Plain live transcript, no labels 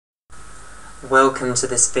Welcome to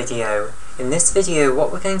this video. In this video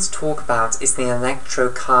what we're going to talk about is the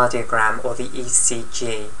electrocardiogram, or the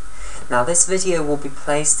ECG. Now this video will be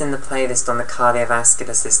placed in the playlist on the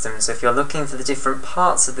cardiovascular system, so if you're looking for the different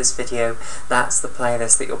parts of this video, that's the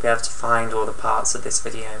playlist that you'll be able to find all the parts of this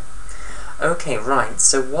video. Okay, right,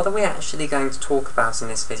 so what are we actually going to talk about in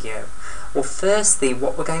this video? Well, firstly,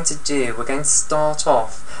 what we're going to do, we're going to start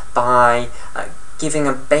off by giving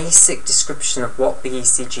a basic description of what the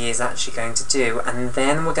ECG is actually going to do, and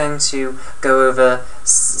then we're going to go over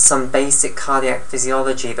some basic cardiac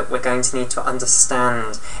physiology that we're going to need to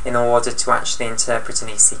understand in order to actually interpret an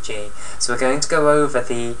ECG. So we're going to go over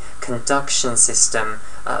the conduction system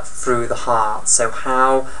through the heart, so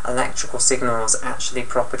how electrical signals actually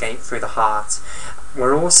propagate through the heart.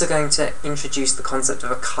 We're also going to introduce the concept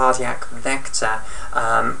of a cardiac vector,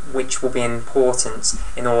 which will be important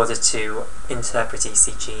in order to interpret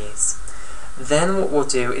ECGs. Then what we'll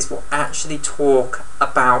do is we'll actually talk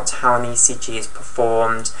about how an ECG is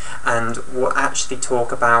performed, and we'll actually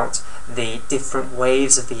talk about the different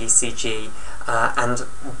waves of the ECG and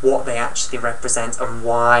what they actually represent and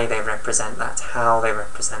why they represent that, how they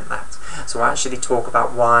represent that. So we'll actually talk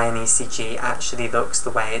about why an ECG actually looks the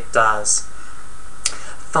way it does.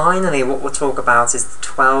 Finally, what we'll talk about is the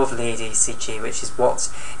 12-lead ECG, which is what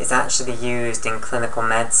is actually used in clinical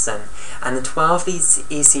medicine. And the 12-lead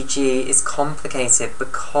ECG is complicated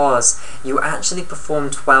because you actually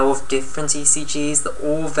perform 12 different ECGs that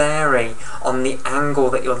all vary on the angle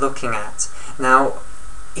that you're looking at. Now,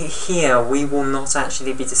 here we will not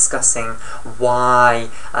actually be discussing why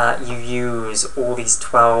you use all these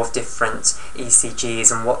 12 different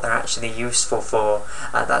ECGs and what they're actually useful for.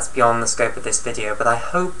 That's beyond the scope of this video, but I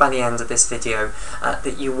hope by the end of this video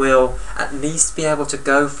that you will at least be able to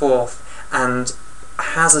go forth and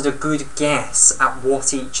hazard a good guess at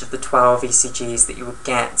what each of the 12 ECGs that you would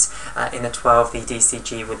get in a 12-lead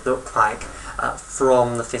ECG would look like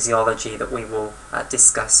from the physiology that we will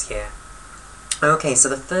discuss here. Okay, so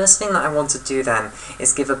the first thing that I want to do then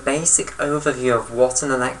is give a basic overview of what an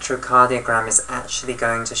electrocardiogram is actually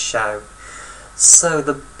going to show. So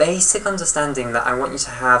the basic understanding that I want you to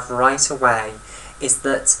have right away is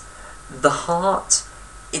that the heart,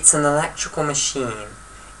 it's an electrical machine.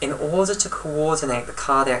 In order to coordinate the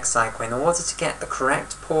cardiac cycle, in order to get the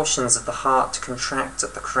correct portions of the heart to contract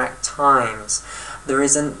at the correct times, there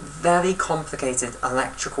is a very complicated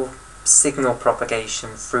electrical signal propagation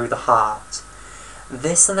through the heart.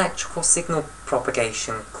 This electrical signal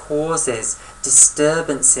propagation causes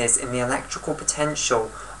disturbances in the electrical potential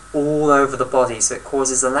all over the body. So it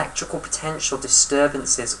causes electrical potential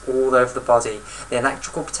disturbances all over the body. The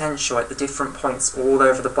electrical potential at the different points all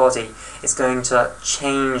over the body is going to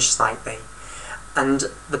change slightly. And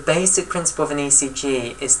the basic principle of an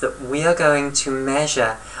ECG is that we are going to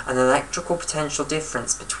measure an electrical potential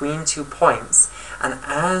difference between 2 points, and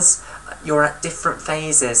as you're at different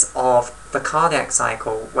phases of the cardiac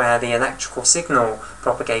cycle where the electrical signal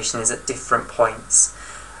propagation is at different points,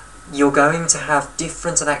 you're going to have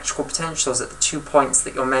different electrical potentials at the 2 points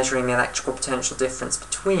that you're measuring the electrical potential difference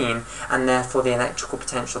between, and therefore the electrical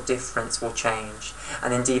potential difference will change.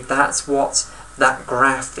 And indeed that's what that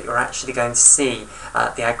graph that you're actually going to see,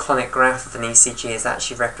 the iconic graph of an ECG, is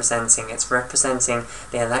actually representing. It's representing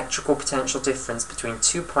the electrical potential difference between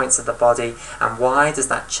 2 points of the body. And why does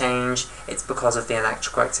that change? It's because of the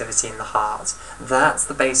electrical activity in the heart. That's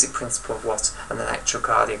the basic principle of what an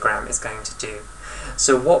electrocardiogram is going to do.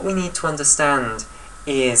 So what we need to understand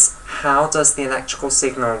is how does the electrical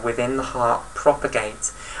signal within the heart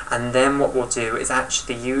propagate, and then what we'll do is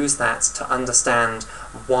actually use that to understand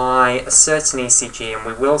why a certain ECG, and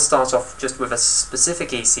we will start off just with a specific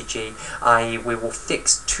ECG, i.e. we will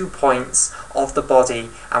fix 2 points of the body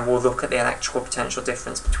and we'll look at the electrical potential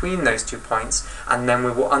difference between those 2 points, and then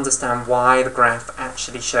we will understand why the graph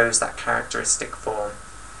actually shows that characteristic form.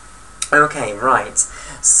 Okay, right,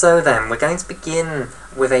 so then we're going to begin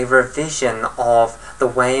with a revision of the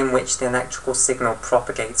way in which the electrical signal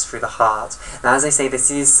propagates through the heart. Now, as I say,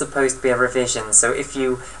 this is supposed to be a revision, so if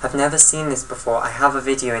you have never seen this before, I have a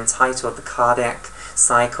video entitled The Cardiac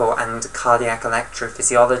Cycle and Cardiac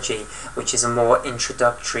Electrophysiology, which is a more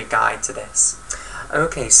introductory guide to this.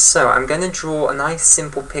 Okay, so I'm going to draw a nice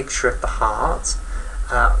simple picture of the heart,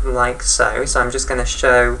 like so. So I'm just going to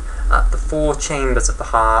show the 4 chambers of the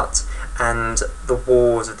heart and the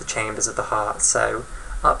walls of the chambers of the heart. So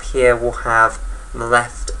up here we'll have the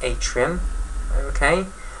left atrium, okay,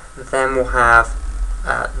 then we'll have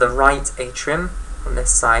the right atrium on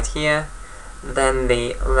this side here, then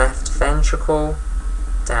the left ventricle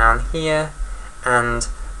down here, and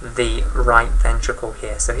the right ventricle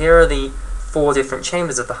here. So here are the 4 different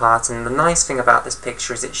chambers of the heart, and the nice thing about this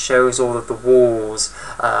picture is it shows all of the walls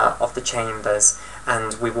of the chambers,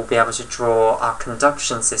 and we will be able to draw our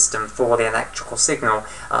conduction system for the electrical signal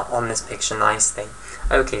on this picture nicely.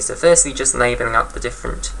 Okay, so firstly just labelling up the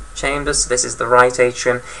different chambers. So this is the right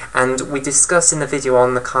atrium, and we discuss in the video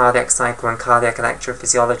on the cardiac cycle and cardiac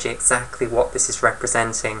electrophysiology exactly what this is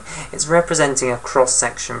representing. It's representing a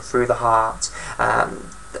cross-section through the heart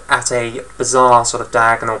at a bizarre sort of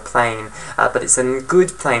diagonal plane, but it's a good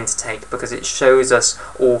plane to take because it shows us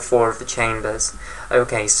all 4 of the chambers.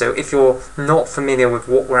 Okay, so if you're not familiar with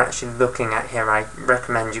what we're actually looking at here, I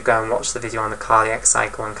recommend you go and watch the video on the cardiac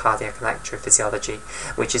cycle and cardiac electrophysiology,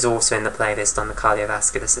 which is also in the playlist on the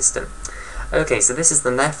cardiovascular system. Okay, so this is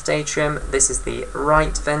the left atrium, this is the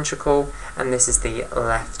right ventricle, and this is the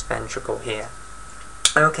left ventricle here.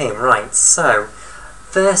 Okay, right, so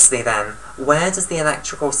firstly then, where does the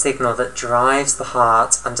electrical signal that drives the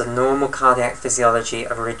heart under normal cardiac physiology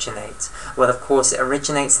originate? Well, of course, it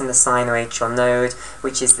originates in the sinoatrial node,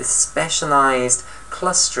 which is this specialized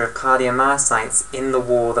cluster of cardiomyocytes in the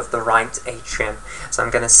wall of the right atrium. So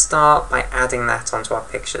I'm going to start by adding that onto our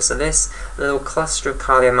picture. So this little cluster of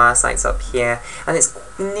cardiomyocytes up here, and it's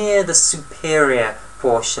near the superior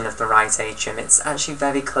portion of the right atrium. It's actually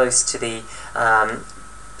very close to the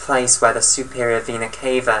place where the superior vena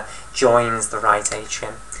cava joins the right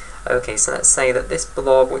atrium. Okay, so let's say that this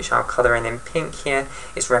blob, which I'll colour in pink here,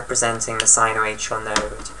 is representing the sinoatrial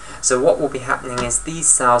node. So what will be happening is these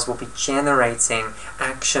cells will be generating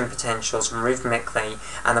action potentials rhythmically,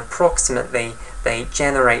 and approximately they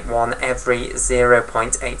generate one every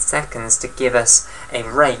 0.8 seconds to give us a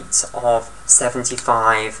rate of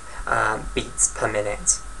 75 beats per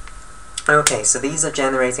minute. Okay, so these are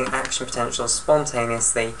generating action potentials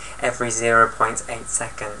spontaneously every 0.8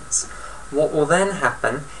 seconds. What will then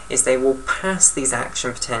happen is they will pass these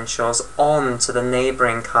action potentials on to the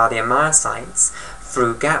neighbouring cardiomyocytes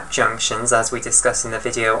through gap junctions, as we discussed in the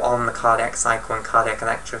video on the cardiac cycle and cardiac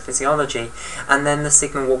electrophysiology, and then the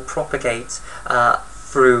signal will propagate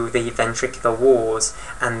through the ventricular walls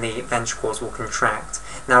and the ventricles will contract.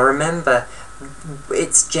 Now remember,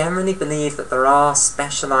 it's generally believed that there are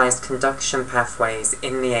specialized conduction pathways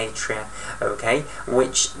in the atria, okay,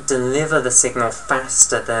 which deliver the signal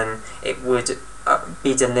faster than it would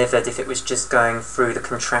be delivered if it was just going through the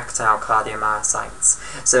contractile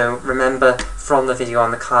cardiomyocytes. So remember from the video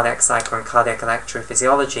on the cardiac cycle and cardiac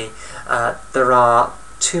electrophysiology, there are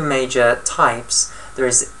 2 major types. There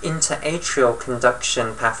is interatrial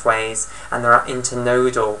conduction pathways and there are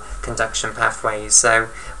internodal conduction pathways. So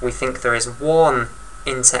we think there is one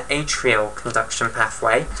interatrial conduction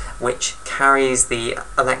pathway which carries the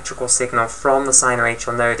electrical signal from the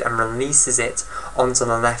sinoatrial node and releases it onto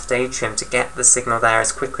the left atrium to get the signal there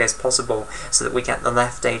as quickly as possible so that we get the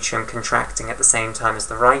left atrium contracting at the same time as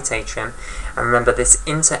the right atrium. And remember, this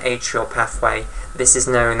interatrial pathway, this is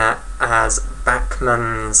known as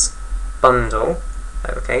Bachmann's bundle.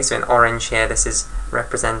 Okay, so in orange here this is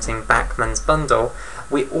representing Bachmann's bundle.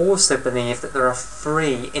 We also believe that there are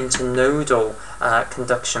 3 internodal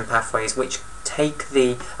conduction pathways which take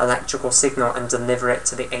the electrical signal and deliver it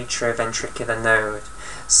to the atrioventricular node.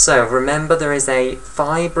 So remember, there is a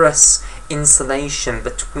fibrous insulation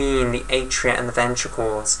between the atria and the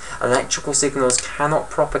ventricles. Electrical signals cannot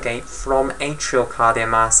propagate from atrial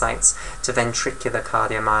cardiomyocytes to ventricular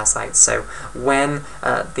cardiomyocytes. So when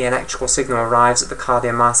the electrical signal arrives at the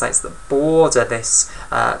cardiomyocytes that border this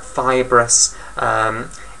fibrous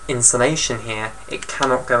insulation here, it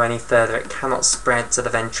cannot go any further, it cannot spread to the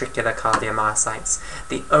ventricular cardiomyocytes.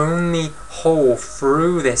 The only hole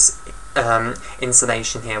through this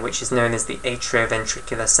insulation here, which is known as the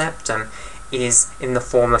atrioventricular septum, is in the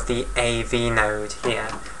form of the AV node here,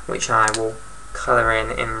 which I will colour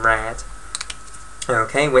in red.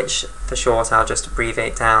 Okay, which for short I'll just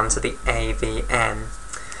abbreviate down to the AVN.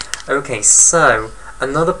 Okay, so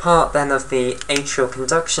another part then of the atrial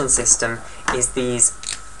conduction system is these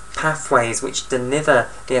pathways which deliver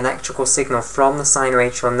the electrical signal from the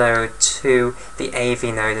sinoatrial node to the AV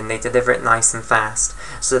node, and they deliver it nice and fast.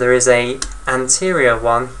 So there is a anterior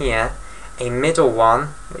one here, a middle one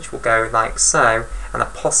which will go like so, and a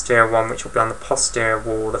posterior one which will be on the posterior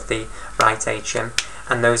wall of the right atrium,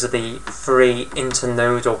 and those are the 3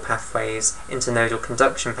 internodal pathways, internodal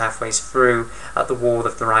conduction pathways through the wall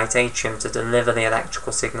of the right atrium to deliver the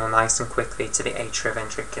electrical signal nice and quickly to the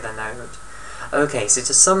atrioventricular node. Okay, so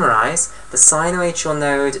to summarise, the sinoatrial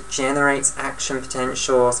node generates action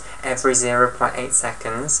potentials every 0.8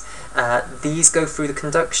 seconds. These go through the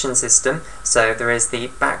conduction system, so there is the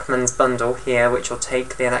Bachmann's bundle here, which will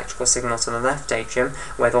take the electrical signal to the left atrium,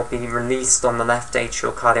 where they'll be released on the left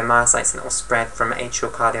atrial cardiomyocytes, and it will spread from atrial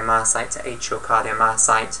cardiomyocyte to atrial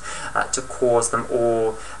cardiomyocyte to cause them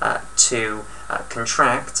all to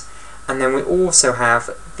contract. And then we also have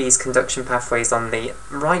these conduction pathways on the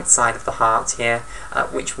right side of the heart here,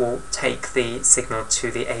 which will take the signal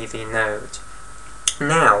to the AV node.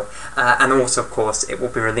 Now, and also of course it will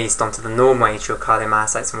be released onto the normal atrial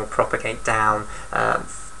cardiomyocytes and will propagate down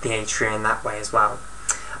the atria in that way as well.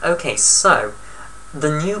 Okay, so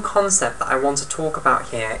the new concept that I want to talk about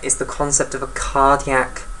here is the concept of a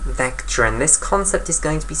cardiac vector, and this concept is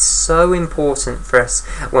going to be so important for us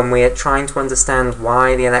when we are trying to understand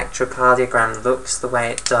why the electrocardiogram looks the way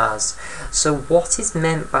it does. So what is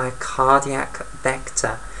meant by a cardiac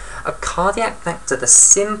vector? A cardiac vector, the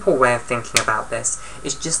simple way of thinking about this,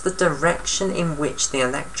 is just the direction in which the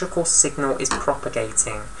electrical signal is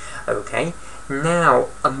propagating. Okay? Now,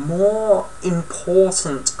 a more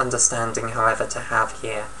important understanding, however, to have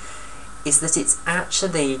here is that it's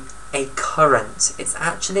actually a current. It's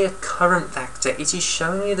actually a current vector. It is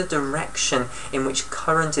showing you the direction in which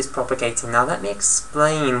current is propagating. Now let me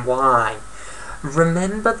explain why.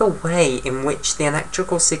 Remember the way in which the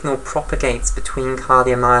electrical signal propagates between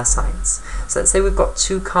cardiomyocytes. So let's say we've got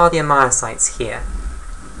two cardiomyocytes here.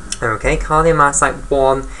 Okay, cardiomyocyte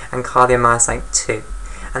 1 and cardiomyocyte 2.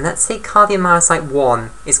 And let's say cardiomyocyte 1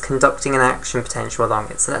 is conducting an action potential along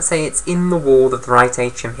it. So let's say it's in the wall of the right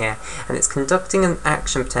atrium here, and it's conducting an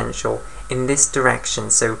action potential in this direction.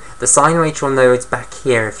 So the sinoatrial node's back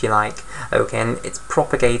here, if you like. Okay, and it's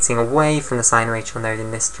propagating away from the sinoatrial node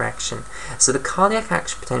in this direction. So the cardiac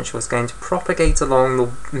action potential is going to propagate along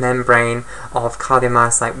the membrane of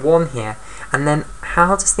cardiomyocyte 1 here. And then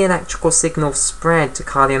how does the electrical signal spread to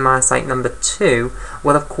cardiomyocyte number 2?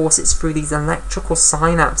 Well, of course, it's through these electrical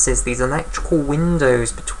synapses, these electrical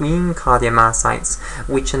windows between cardiomyocytes,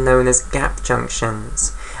 which are known as gap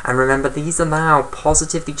junctions. And remember, these allow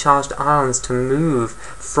positively charged ions to move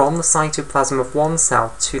from the cytoplasm of one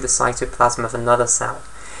cell to the cytoplasm of another cell.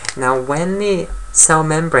 Now, when the cell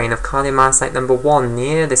membrane of cardiomyocyte number 1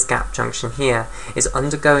 near this gap junction here is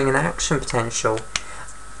undergoing an action potential,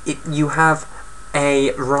 you have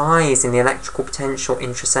a rise in the electrical potential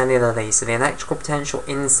intracellularly. So the electrical potential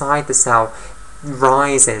inside the cell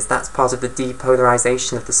rises. That's part of the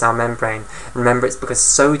depolarization of the cell membrane. Remember, it's because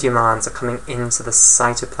sodium ions are coming into the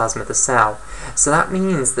cytoplasm of the cell. So that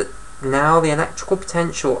means that now the electrical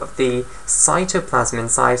potential of the cytoplasm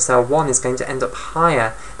inside cell 1 is going to end up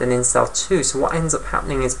higher than in cell 2. So what ends up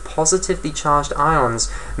happening is positively charged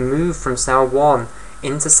ions move from cell 1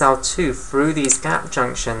 into cell 2 through these gap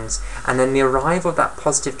junctions, and then the arrival of that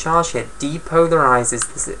positive charge here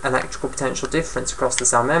depolarizes this electrical potential difference across the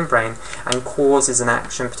cell membrane and causes an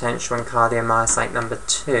action potential in cardiomyocyte number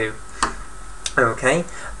 2. Okay,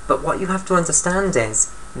 but what you have to understand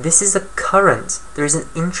is this is a current. There is an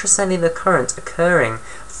intracellular current occurring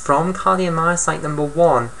from cardiomyocyte number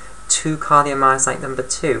 1 to cardiomyocyte number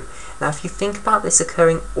 2. Now if you think about this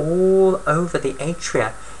occurring all over the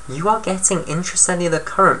atria, you are getting intracellular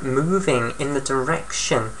current moving in the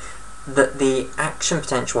direction that the action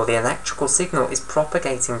potential, or the electrical signal, is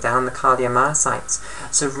propagating down the cardiomyocytes.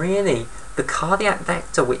 So really, the cardiac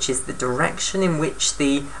vector, which is the direction in which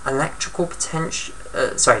the electrical potential,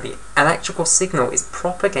 the electrical signal is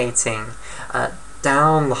propagating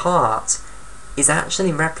down the heart, is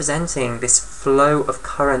actually representing this flow of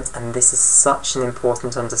current, and this is such an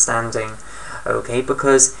important understanding. Okay,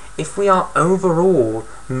 because if we are overall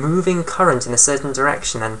moving current in a certain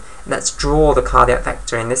direction, and let's draw the cardiac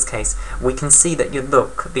vector in this case, we can see that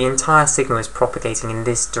the entire signal is propagating in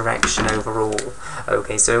this direction overall.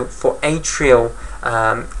 Okay, so for atrial,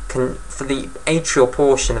 for the atrial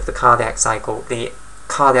portion of the cardiac cycle, the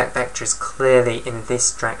cardiac vector is clearly in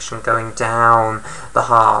this direction, going down the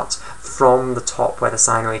heart from the top where the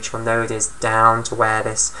sinoatrial node is down to where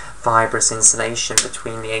this fibrous insulation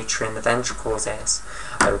between the atria and the ventricles is.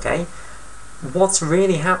 Okay, what's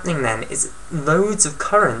really happening then is loads of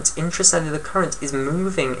current, intracellular current, is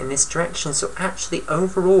moving in this direction. So actually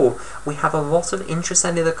overall we have a lot of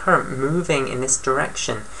intracellular current moving in this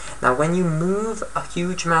direction. Now when you move a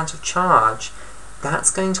huge amount of charge,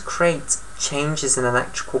 that's going to create changes in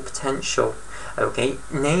electrical potential. Okay,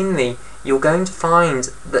 namely, you're going to find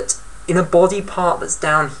that in a body part that's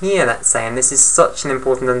down here, let's say, and this is such an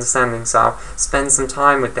important understanding, so I'll spend some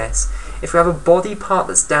time with this. if we have a body part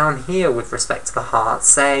that's down here with respect to the heart,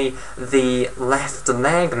 say the left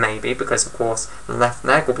leg maybe, because of course the left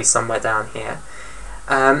leg will be somewhere down here,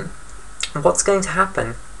 what's going to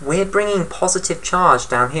happen? We're bringing positive charge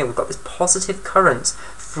down here. We've got this positive current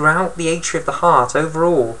throughout the atria of the heart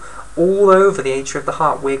overall. All over the atria of the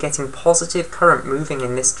heart, we're getting positive current moving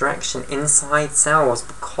in this direction inside cells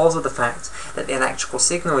because of the fact that the electrical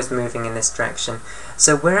signal is moving in this direction.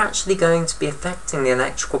 So we're actually going to be affecting the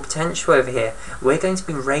electrical potential over here. We're going to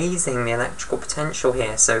be raising the electrical potential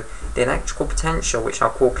here. So the electrical potential, which I'll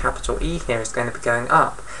call capital E here, is going to be going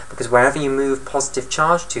up, because wherever you move positive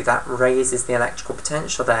charge to, that raises the electrical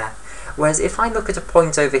potential there. Whereas if I look at a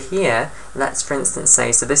point over here, let's for instance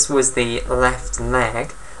say, so this was the left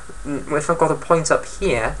leg, if I've got a point up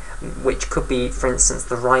here, which could be, for instance,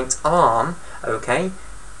 the right arm, okay,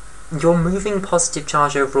 you're moving positive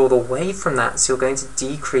charge overall away from that, so you're going to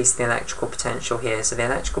decrease the electrical potential here. So the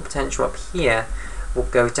electrical potential up here will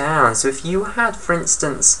go down. So if you had, for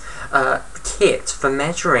instance, a kit for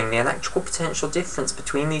measuring the electrical potential difference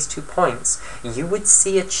between these 2 points, you would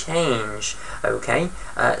see a change, okay?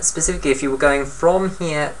 Specifically, if you were going from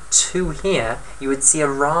here to here, you would see a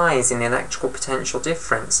rise in the electrical potential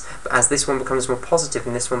difference, but as this one becomes more positive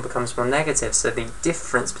and this one becomes more negative, so the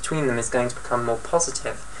difference between them is going to become more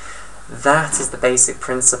positive. That is the basic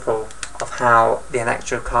principle of how the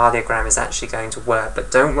electrocardiogram is actually going to work,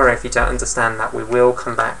 but don't worry if you don't understand that, we will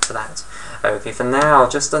come back to that. Okay, for now,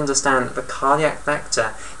 just understand that the cardiac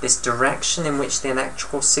vector, this direction in which the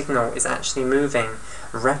electrical signal is actually moving,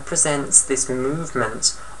 represents this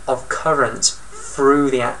movement of current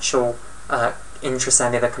through the actual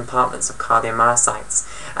intracellular compartments of cardiomyocytes.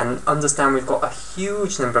 And understand we've got a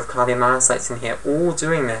huge number of cardiomyocytes in here all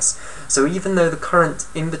doing this, so even though the current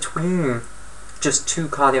in between just 2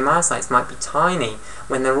 cardiomyocytes might be tiny,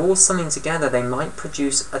 when they're all summing together they might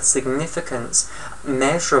produce a significant,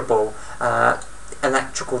 measurable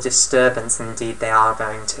electrical disturbance, and indeed they are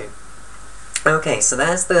going to. Okay, so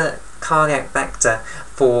there's the cardiac vector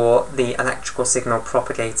for the electrical signal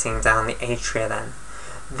propagating down the atria then.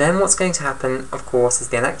 Then what's going to happen, of course, is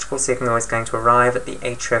the electrical signal is going to arrive at the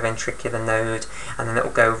atrioventricular node, and then it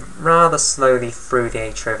will go rather slowly through the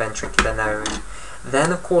atrioventricular node.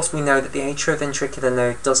 Then, of course, we know that the atrioventricular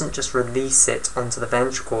node doesn't just release it onto the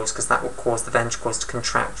ventricles, because that will cause the ventricles to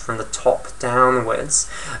contract from the top downwards.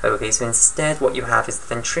 Okay, so instead what you have is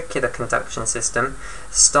the ventricular conduction system,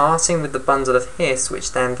 starting with the bundle of His,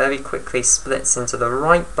 which then very quickly splits into the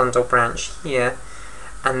right bundle branch here,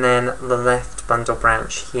 and then the left bundle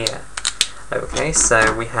branch here. Okay,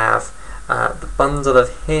 so we have the bundle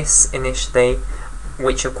of His initially,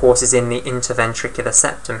 which of course is in the interventricular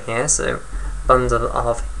septum here, so bundle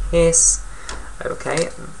of His, okay,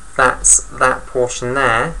 that's that portion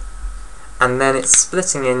there, and then it's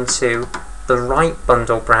splitting into the right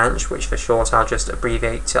bundle branch, which for short I'll just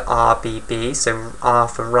abbreviate to RBB, so R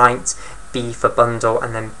for right, B for bundle,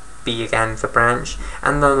 and then B again for branch,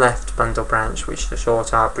 and the left bundle branch, which for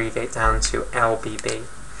short I'll abbreviate down to LBB.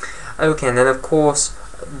 Okay, and then of course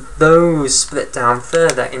those split down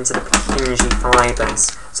further into the Purkinje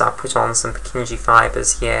fibres, so I'll put on some Purkinje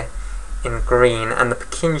fibres here in green, and the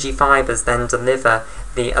Purkinje fibres then deliver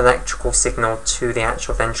the electrical signal to the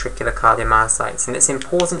actual ventricular cardiomyocytes. And it's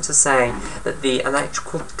important to say that the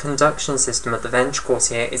electrical conduction system of the ventricles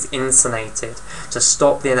here is insulated to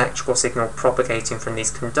stop the electrical signal propagating from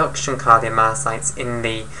these conduction cardiomyocytes in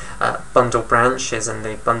the bundle branches and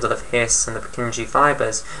the bundle of His and the Purkinje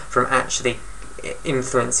fibres from actually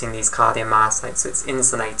influencing these cardiomyocytes. So it's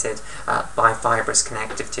insulated by fibrous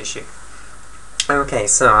connective tissue. Okay,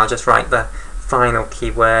 so I'll just write the final key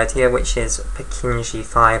word here, which is Purkinje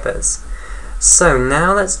fibres. So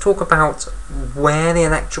now let's talk about where the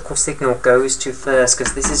electrical signal goes to first,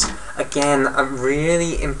 because this is, again, a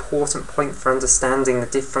really important point for understanding the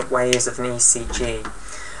different ways of an ECG.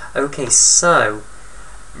 Okay, so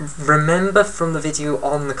remember from the video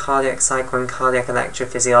on the cardiac cycle and cardiac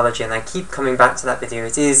electrophysiology, and I keep coming back to that video,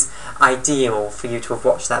 it is ideal for you to have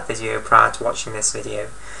watched that video prior to watching this video.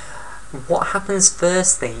 What happens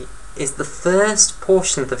firstly is the first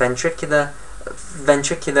portion of the ventricular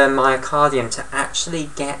myocardium to actually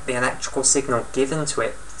get the electrical signal given to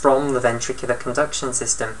it from the ventricular conduction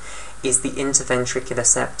system is the interventricular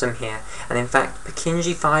septum here. And in fact,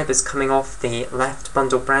 Purkinje fibres coming off the left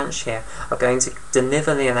bundle branch here are going to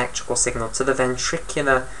deliver the electrical signal to the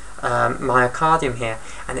ventricular myocardium here,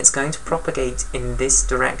 and it's going to propagate in this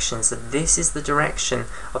direction. So this is the direction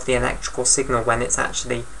of the electrical signal when it's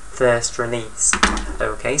actually first released.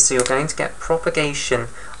 Okay, so you're going to get propagation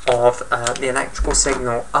of the electrical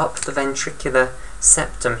signal up the ventricular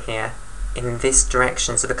septum here, in this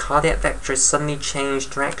direction. So the cardiac vector has suddenly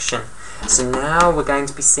changed direction. So now we're going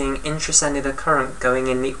to be seeing intracellular current going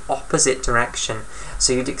in the opposite direction.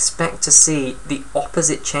 So you'd expect to see the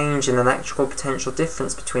opposite change in electrical potential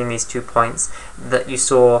difference between these 2 points that you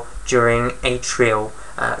saw during atrial,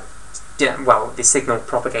 the signal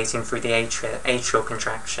propagating through the atrial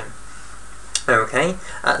contraction. Okay,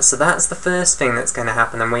 so that's the first thing that's going to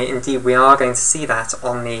happen, and we are going to see that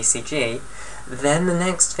on the ECG. Then the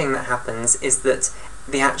next thing that happens is that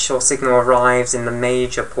the actual signal arrives in the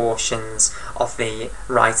major portions of the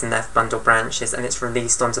right and left bundle branches, and it's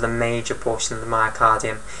released onto the major portion of the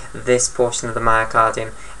myocardium, this portion of the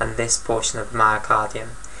myocardium, and this portion of the myocardium.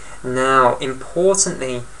 Now,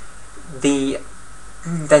 importantly, the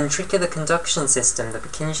ventricular conduction system, the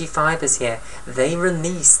Purkinje fibers here, they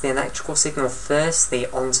release the electrical signal firstly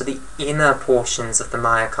onto the inner portions of the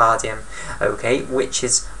myocardium, okay, which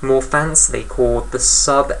is more fancily called the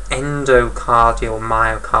subendocardial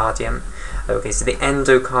myocardium. Okay, so the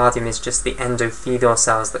endocardium is just the endothelial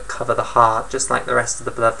cells that cover the heart, just like the rest of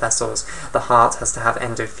the blood vessels. The heart has to have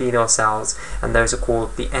endothelial cells, and those are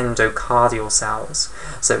called the endocardial cells.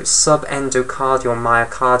 So subendocardial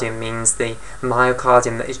myocardium means the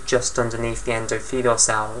myocardium that is just underneath the endothelial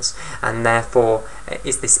cells, and therefore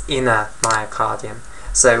is this inner myocardium.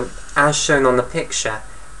 So as shown on the picture,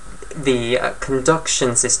 the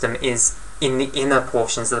conduction system is in the inner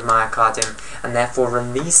portions of the myocardium, and therefore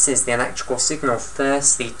releases the electrical signal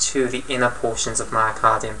firstly to the inner portions of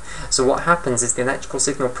myocardium. So what happens is the electrical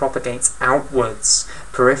signal propagates outwards,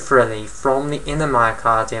 peripherally, from the inner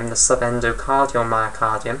myocardium, the subendocardial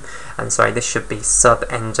myocardium, and sorry, this should be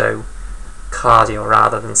subendocardial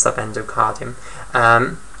rather than subendocardium,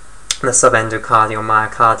 the subendocardial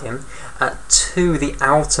myocardium, to the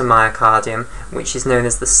outer myocardium, which is known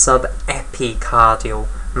as the subepicardial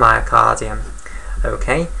myocardium.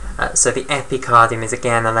 Okay, so the epicardium is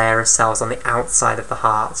again a layer of cells on the outside of the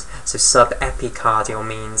heart. So subepicardial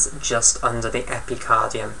means just under the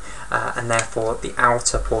epicardium, and therefore the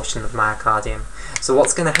outer portion of the myocardium. So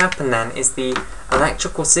what's going to happen then is the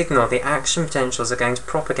electrical signal, the action potentials, are going to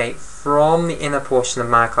propagate from the inner portion of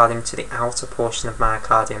myocardium to the outer portion of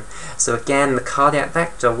myocardium. So again, the cardiac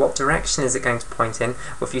vector, what direction is it going to point in?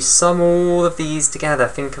 Well, if you sum all of these together,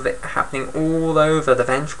 think of it happening all over the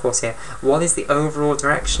ventricles here. What is the overall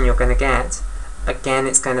direction you're going to get? Again,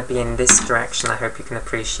 it's going to be in this direction, I hope you can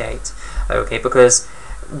appreciate. Okay, because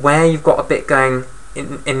where you've got a bit going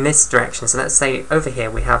in this direction, so let's say over here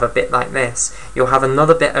we have a bit like this, you'll have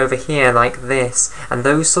another bit over here like this, and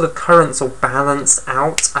those sort of currents will balance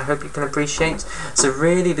out, I hope you can appreciate. So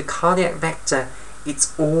really the cardiac vector,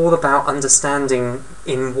 it's all about understanding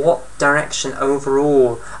in what direction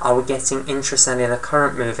overall are we getting intracellular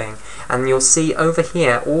current moving. And you'll see over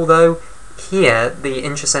here, although here the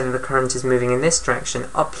intracellular current is moving in this direction,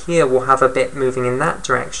 up here we'll have a bit moving in that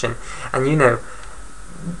direction, and you know,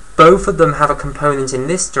 both of them have a component in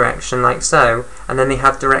this direction, like so, and then they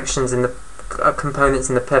have directions in the components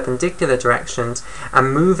in the perpendicular directions,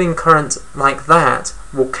 and moving current like that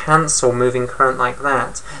will cancel moving current like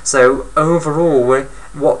that. So overall,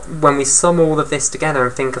 when we sum all of this together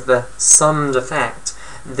and think of the summed effect,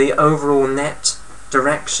 the overall net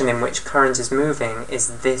direction in which current is moving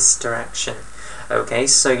is this direction. Okay,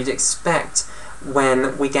 so you'd expect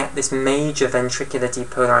when we get this major ventricular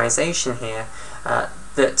depolarization here,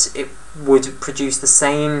 that it would produce the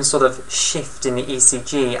same sort of shift in the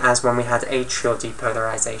ECG as when we had atrial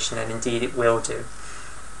depolarization, and indeed it will do.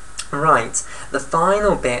 Right, the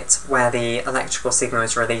final bit where the electrical signal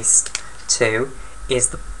is released to is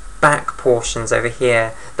the back portions over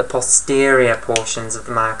here, the posterior portions of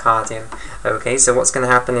the myocardium. Okay, so what's going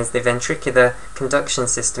to happen is the ventricular conduction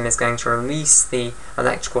system is going to release the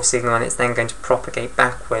electrical signal, and it's then going to propagate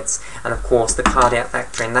backwards. And of course the cardiac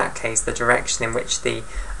vector, in that case, the direction in which the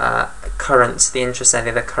current, the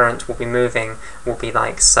intracellular current will be moving, will be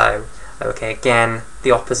like so. Okay, again,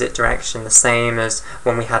 the opposite direction, the same as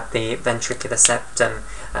when we had the ventricular septum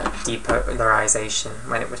depolarization,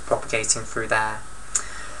 when it was propagating through there.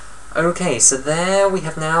 Okay, so there we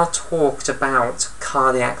have now talked about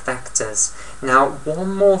cardiac vectors. Now,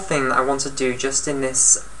 one more thing that I want to do just in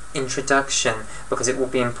this introduction, because it will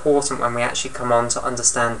be important when we actually come on to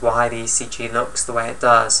understand why the ECG looks the way it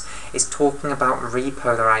does, is talking about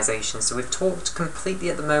repolarization. So we've talked completely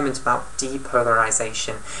at the moment about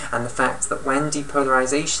depolarization, and the fact that when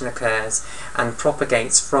depolarization occurs and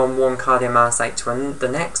propagates from one cardiomyocyte to the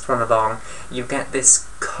next one along, you get this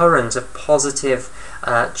current of positive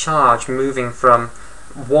charge moving from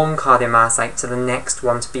one cardiomyocyte to the next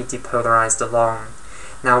one to be depolarized along.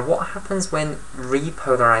 Now, what happens when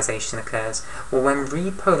repolarization occurs? Well, when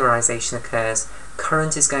repolarization occurs,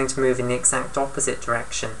 current is going to move in the exact opposite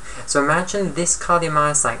direction. So imagine this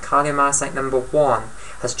cardiomyocyte number 1,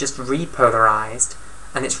 has just repolarized,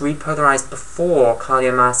 and it's repolarized before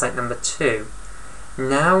cardiomyocyte number 2.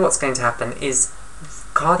 Now what's going to happen is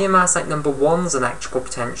cardiomyocyte number 1's electrical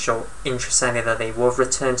potential intracellularly will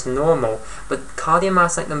return to normal, but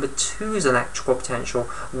cardiomyocyte number 2's electrical potential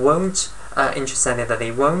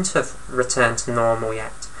intracellularly won't have returned to normal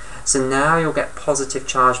yet. So now you'll get positive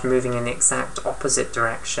charge moving in the exact opposite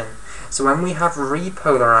direction. So when we have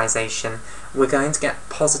repolarization, we're going to get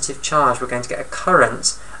positive charge, we're going to get a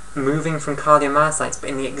current moving from cardiomyocytes, but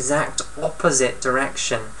in the exact opposite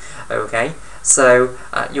direction. Okay, so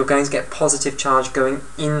you're going to get positive charge going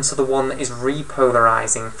into the one that is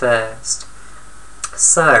repolarizing first.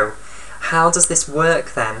 So, how does this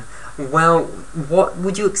work then? Well, what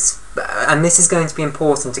would you and this is going to be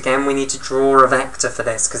important. Again, we need to draw a vector for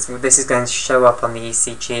this, because this is going to show up on the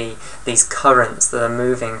ECG, these currents that are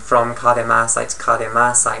moving from cardiomyocyte to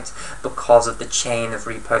cardiomyocyte because of the chain of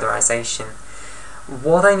repolarization.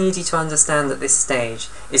 What I need you to understand at this stage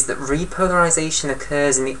is that repolarization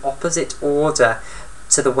occurs in the opposite order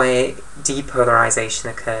to the way depolarization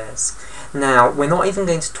occurs. Now, we're not even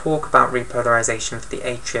going to talk about repolarization for the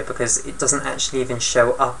atria because it doesn't actually even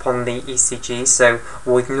show up on the ECG, so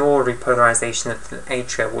we'll ignore repolarization of the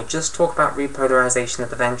atria. We'll just talk about repolarization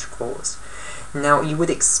of the ventricles. Now, you would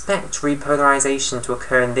expect repolarization to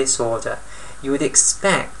occur in this order. You would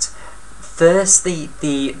expect first the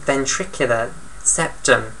ventricular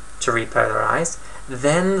septum to repolarize,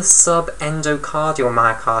 then the subendocardial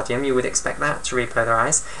myocardium, you would expect that to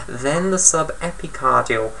repolarize, then the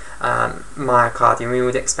subepicardial myocardium, you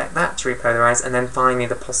would expect that to repolarize, and then finally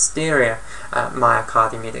the posterior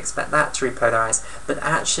myocardium, you'd expect that to repolarize. But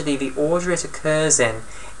actually the order it occurs in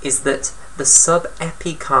is that the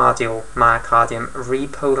subepicardial myocardium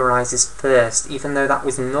repolarizes first, even though that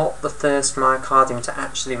was not the first myocardium to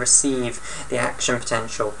actually receive the action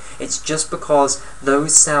potential. It's just because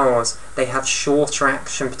those cells, they have shorter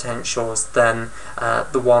action potentials than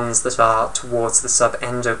the ones that are towards the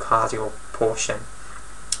subendocardial portion.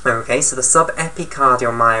 Okay, so the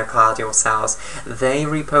subepicardial myocardial cells, they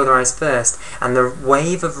repolarize first, and the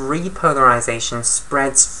wave of repolarization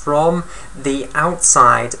spreads from the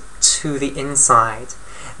outside to the inside.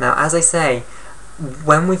 Now, as I say,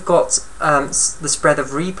 when we've got the spread of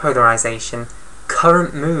repolarization,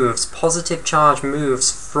 current moves, positive charge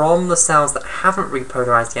moves from the cells that haven't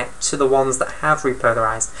repolarized yet to the ones that have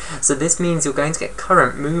repolarized. So this means you're going to get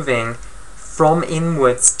current moving from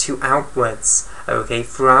inwards to outwards, okay,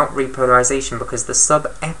 throughout repolarization, because the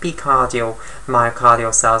subepicardial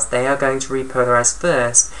myocardial cells, they are going to repolarize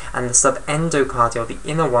first, and the subendocardial, the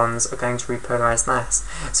inner ones, are going to repolarize last.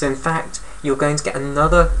 So in fact, you're going to get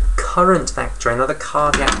another current vector, another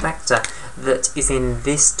cardiac vector, that is in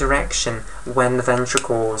this direction when the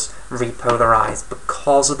ventricles repolarize,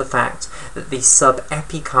 because of the fact that the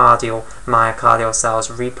subepicardial myocardial cells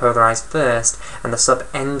repolarize first, and the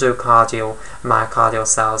subendocardial myocardial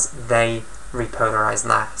cells, they repolarize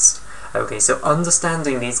last. Okay, so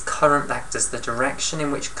understanding these current vectors, the direction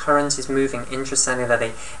in which current is moving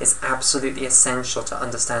intracellularly, is absolutely essential to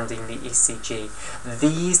understanding the ECG.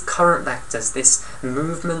 These current vectors, this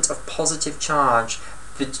movement of positive charge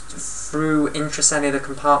through intracellular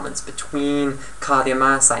compartments between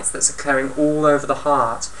cardiomyocytes that's occurring all over the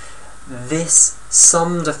heart, this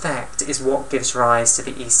summed effect is what gives rise to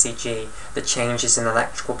the ECG, the changes in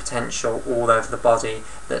electrical potential all over the body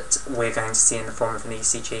that we're going to see in the form of an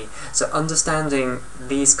ECG. So understanding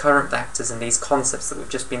these current vectors and these concepts that we've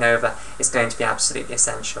just been over is going to be absolutely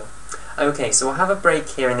essential. Okay, so we'll have a break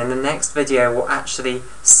here, and in the next video we'll actually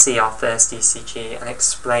see our first ECG and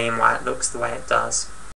explain why it looks the way it does.